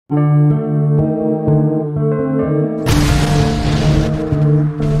Enough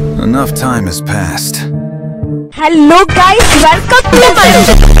time has passed. Hello guys, welcome to my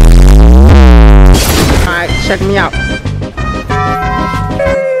Alright, check me out. 2,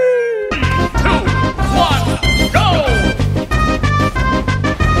 1, go!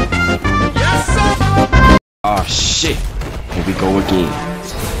 Yes, sir! Oh shit, here we go again.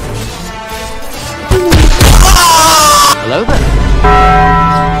 Hello there.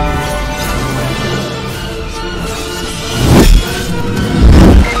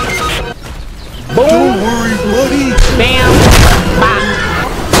 Boom. Don't worry, buddy. Bam! Bam!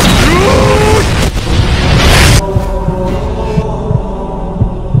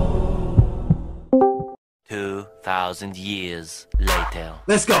 2,000 years later.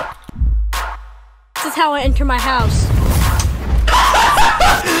 Let's go. This is how I enter my house.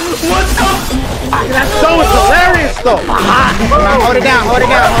 What the? That show is hilarious though! Hold it down, hold it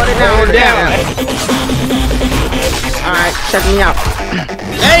down, hold it down, hold it down. Alright, check me out.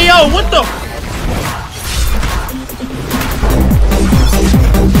 Hey yo, what the?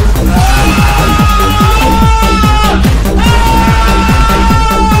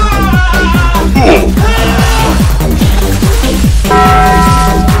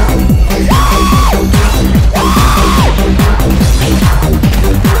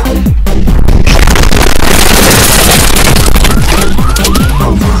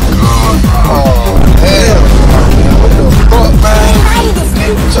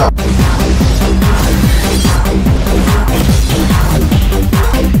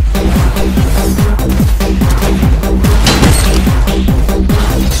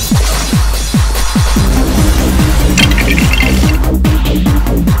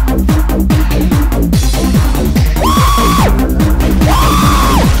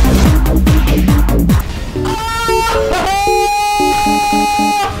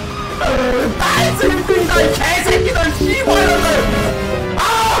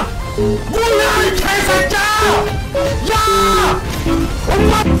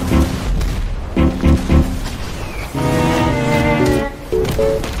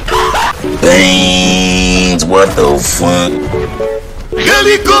 Beans, what the fuck?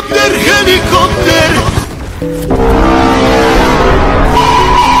 Helicopter, helicopter.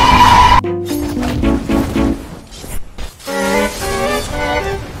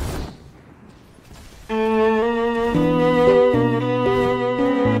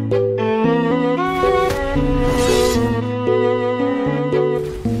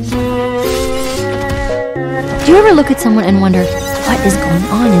 Do you ever look at someone and wonder what is going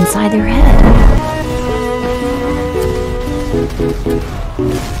on inside their head?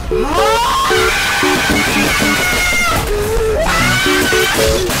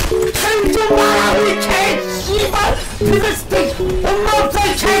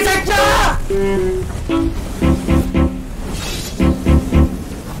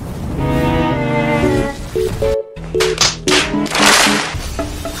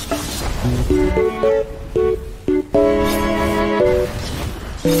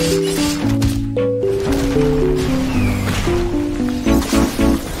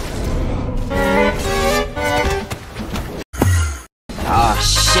 Oh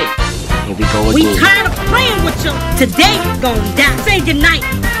shit, here we go again. We tired of playing with you. Today, gonna die. Say goodnight.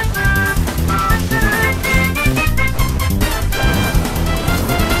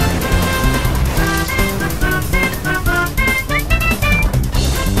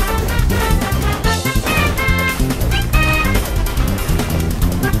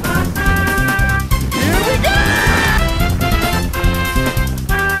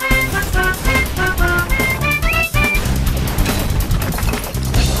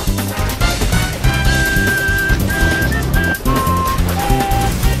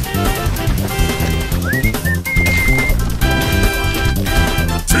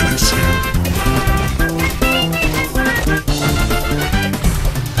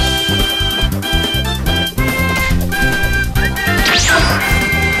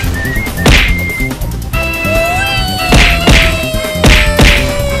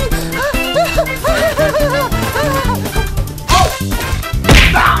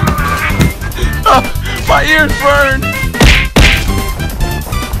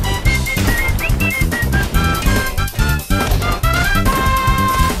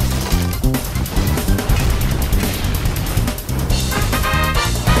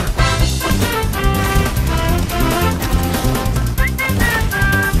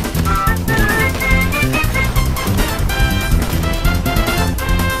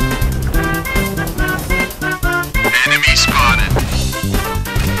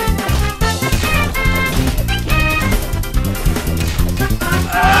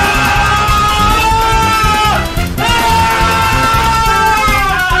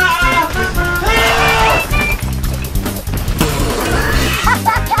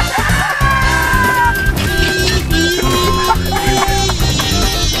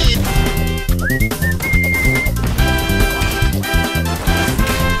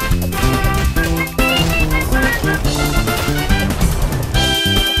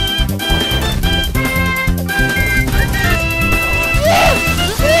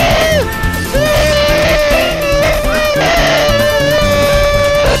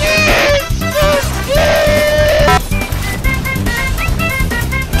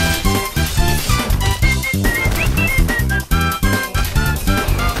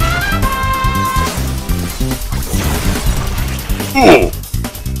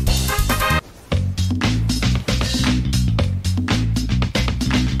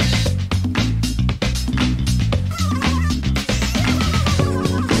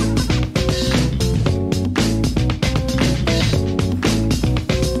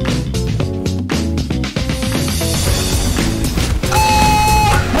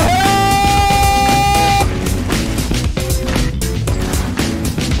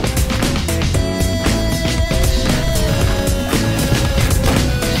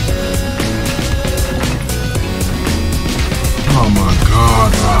 Oh my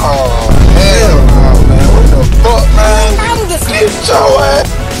god, bro. Oh, hell no, man. What the fuck, man? Get your ass.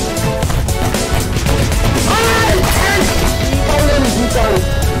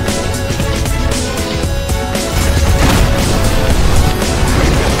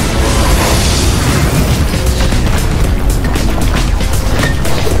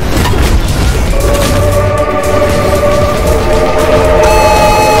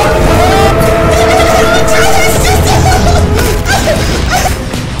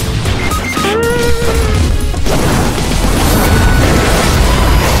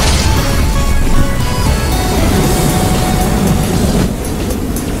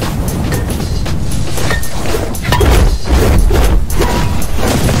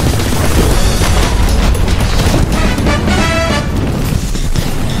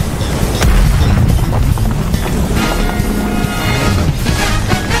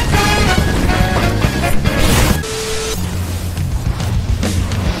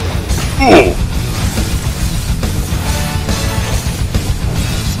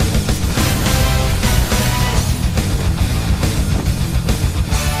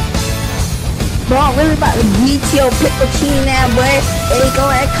 Bro, I'm really about to beat your pickle chin that boy. They go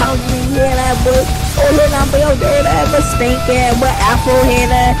and call me here that boy. Oh, look, I'm your dirty ass, but stink ass, but apple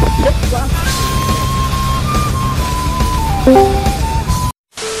head